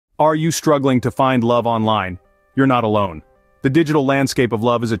Are you struggling to find love online? You're not alone. The digital landscape of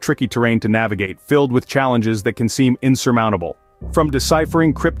love is a tricky terrain to navigate, filled with challenges that can seem insurmountable. From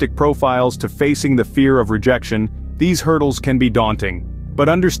deciphering cryptic profiles to facing the fear of rejection, these hurdles can be daunting. But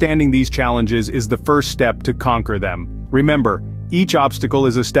understanding these challenges is the first step to conquer them. Remember, each obstacle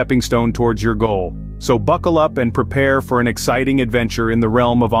is a stepping stone towards your goal. So buckle up and prepare for an exciting adventure in the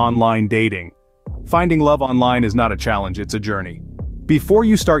realm of online dating. Finding love online is not a challenge, it's a journey. Before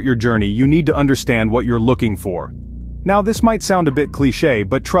you start your journey, you need to understand what you're looking for. Now, this might sound a bit cliché,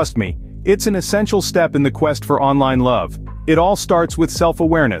 but trust me, it's an essential step in the quest for online love. It all starts with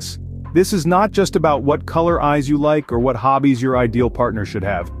self-awareness. This is not just about what color eyes you like or what hobbies your ideal partner should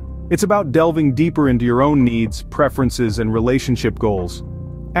have. It's about delving deeper into your own needs, preferences, and relationship goals.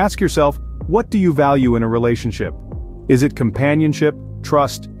 Ask yourself, what do you value in a relationship? Is it companionship,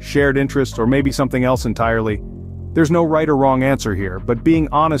 trust, shared interests, or maybe something else entirely? There's no right or wrong answer here, but being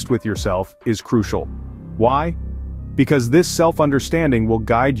honest with yourself is crucial. Why? Because this self-understanding will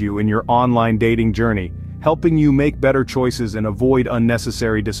guide you in your online dating journey, helping you make better choices and avoid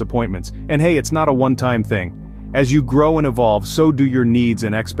unnecessary disappointments. And hey, it's not a one-time thing. As you grow and evolve, so do your needs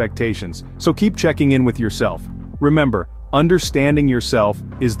and expectations. So keep checking in with yourself. Remember, understanding yourself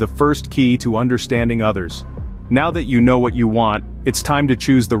is the first key to understanding others. Now that you know what you want, it's time to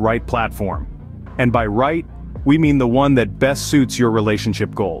choose the right platform. And by right, we mean the one that best suits your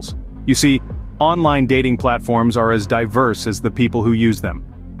relationship goals. You see, online dating platforms are as diverse as the people who use them.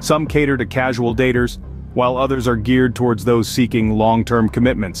 Some cater to casual daters, while others are geared towards those seeking long-term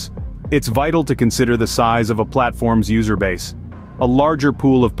commitments. It's vital to consider the size of a platform's user base. A larger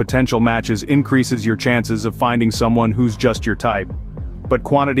pool of potential matches increases your chances of finding someone who's just your type. But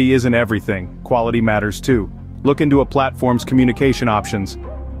quantity isn't everything, quality matters too. Look into a platform's communication options.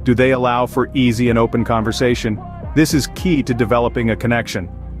 Do they allow for easy and open conversation? This is key to developing a connection.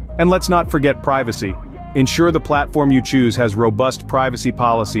 And let's not forget privacy. Ensure the platform you choose has robust privacy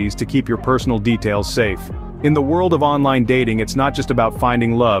policies to keep your personal details safe. In the world of online dating, it's not just about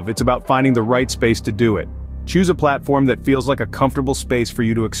finding love, it's about finding the right space to do it. Choose a platform that feels like a comfortable space for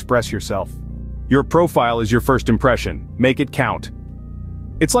you to express yourself. Your profile is your first impression. Make it count.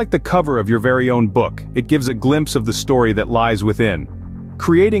 It's like the cover of your very own book. It gives a glimpse of the story that lies within.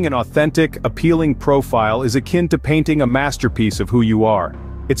 Creating an authentic, appealing profile is akin to painting a masterpiece of who you are.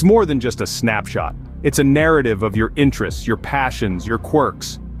 It's more than just a snapshot. It's a narrative of your interests, your passions, your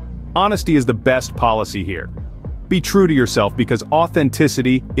quirks. Honesty is the best policy here. Be true to yourself because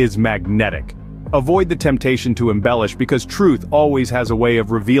authenticity is magnetic. Avoid the temptation to embellish because truth always has a way of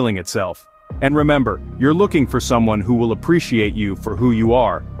revealing itself. And remember, you're looking for someone who will appreciate you for who you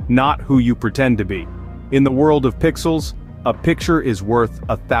are, not who you pretend to be. In the world of pixels, a picture is worth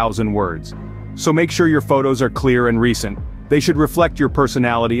 1,000 words. So make sure your photos are clear and recent. They should reflect your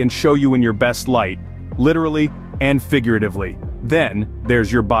personality and show you in your best light, literally and figuratively. Then,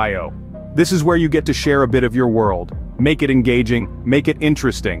 there's your bio. This is where you get to share a bit of your world. Make it engaging, make it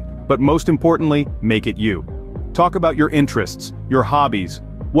interesting, but most importantly, make it you. Talk about your interests, your hobbies,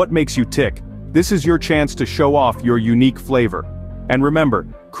 what makes you tick. This is your chance to show off your unique flavor. And remember,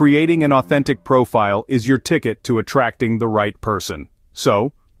 creating an authentic profile is your ticket to attracting the right person.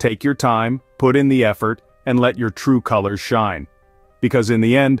 So, take your time, put in the effort, and let your true colors shine. Because in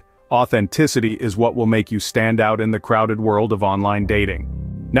the end, authenticity is what will make you stand out in the crowded world of online dating.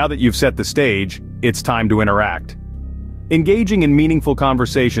 Now that you've set the stage, it's time to interact. Engaging in meaningful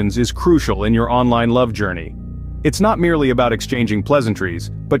conversations is crucial in your online love journey. It's not merely about exchanging pleasantries,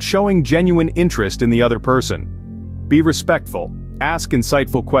 but showing genuine interest in the other person. Be respectful, ask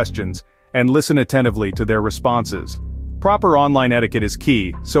insightful questions, and listen attentively to their responses. Proper online etiquette is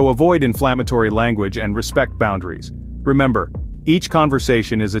key, so avoid inflammatory language and respect boundaries. Remember, each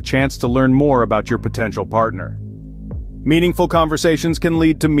conversation is a chance to learn more about your potential partner. Meaningful conversations can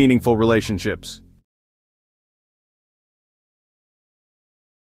lead to meaningful relationships.